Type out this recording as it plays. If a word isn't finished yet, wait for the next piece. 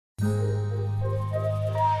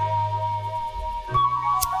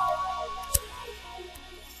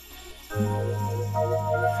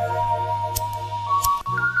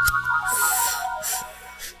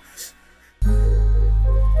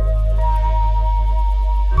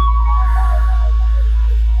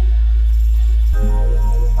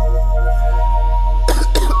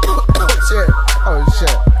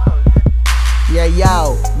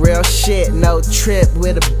trip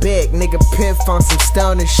with a big nigga pimp on some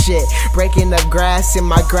stoner shit. Breaking up grass in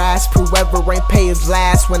my grasp. Whoever ain't pay his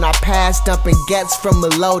last when I pass, dumping gets from a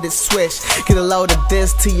loaded switch. Get a load of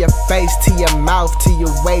this to your face, to your mouth, to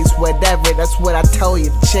your waist, whatever. That's what I told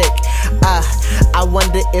you, chick. I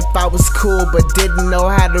wonder if I was cool but didn't know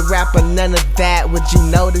how to rap or none of that. Would you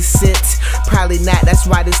notice it? Probably not. That's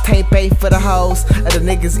why this tape ain't for the hoes or the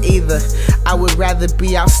niggas either. I would rather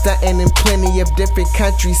be out stunting in plenty of different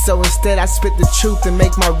countries, so instead I spit the truth and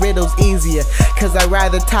make my riddles easier. Cause I'd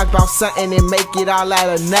rather talk about something and make it all out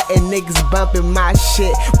of nothing. Niggas bumping my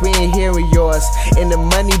shit, we ain't hearing yours. And the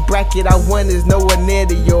money bracket I won is nowhere near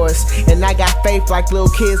to yours. And I got faith like little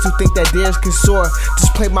kids who think that theirs can soar.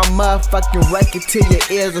 Just play my motherfucking record till your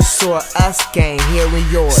ears are sore. Us gang, hearing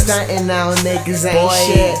yours. Stunting on niggas ain't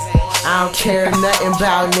shit. I don't care nothing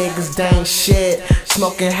about niggas, they ain't shit.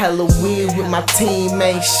 Smoking hella weed with my team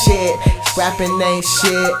ain't shit. Rapping ain't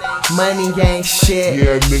shit, money ain't shit.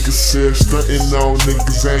 Yeah, niggas said stunting on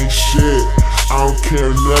niggas ain't shit. I don't care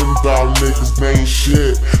nothing about niggas, they ain't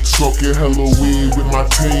shit. Smoking hella weed with my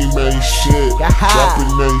team ain't shit.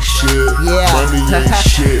 Rapping ain't shit, money ain't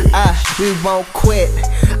shit. We won't quit.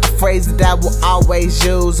 A phrase that I will always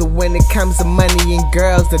use. When it comes to money and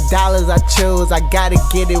girls, the dollars I choose. I gotta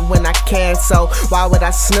get it when I can, so why would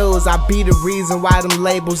I snooze? I be the reason why them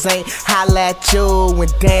labels ain't holla at you. When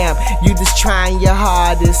damn, you just trying your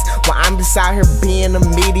hardest, while I'm just out here being a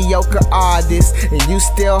mediocre artist. And you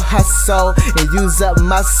still hustle and use up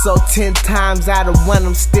muscle. 10 times out of 1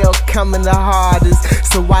 I'm still coming the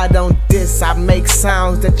hardest. So why don't this? I make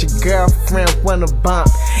sounds that your girlfriend wanna bump,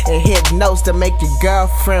 and hit notes that make your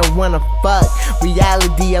girlfriend wanna fuck.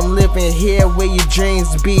 Reality, I'm living here where your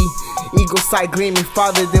dreams be. Eagle sight gleaming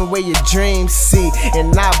farther than where your dreams see.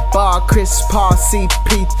 And I bar Chris Paul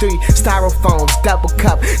CP3 styrofoams, double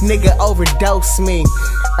cup, nigga overdose me.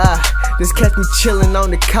 Just catch me chillin'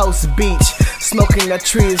 on the coast beach, smoking that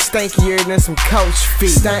tree is stankier than some coach feet.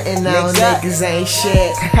 Stunting on niggas ain't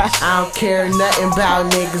shit. I don't care nothing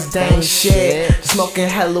about niggas, they ain't shit. Smoking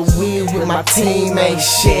hella weed with my team ain't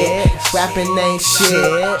shit. Rapping ain't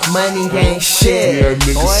shit, money ain't shit. Yeah,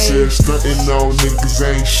 niggas said stunting on niggas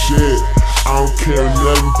ain't shit. I don't care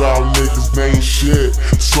nothing about niggas, they ain't shit.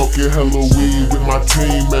 Smoking hella weed with my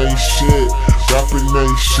team ain't shit. Rapping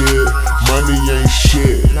ain't shit, money ain't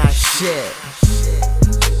shit. Not shit.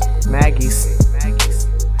 Maggie's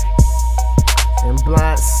and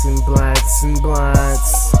blunts and blunts and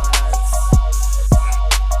blunts.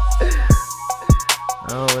 I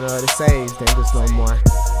don't know what to say, these niggas no more.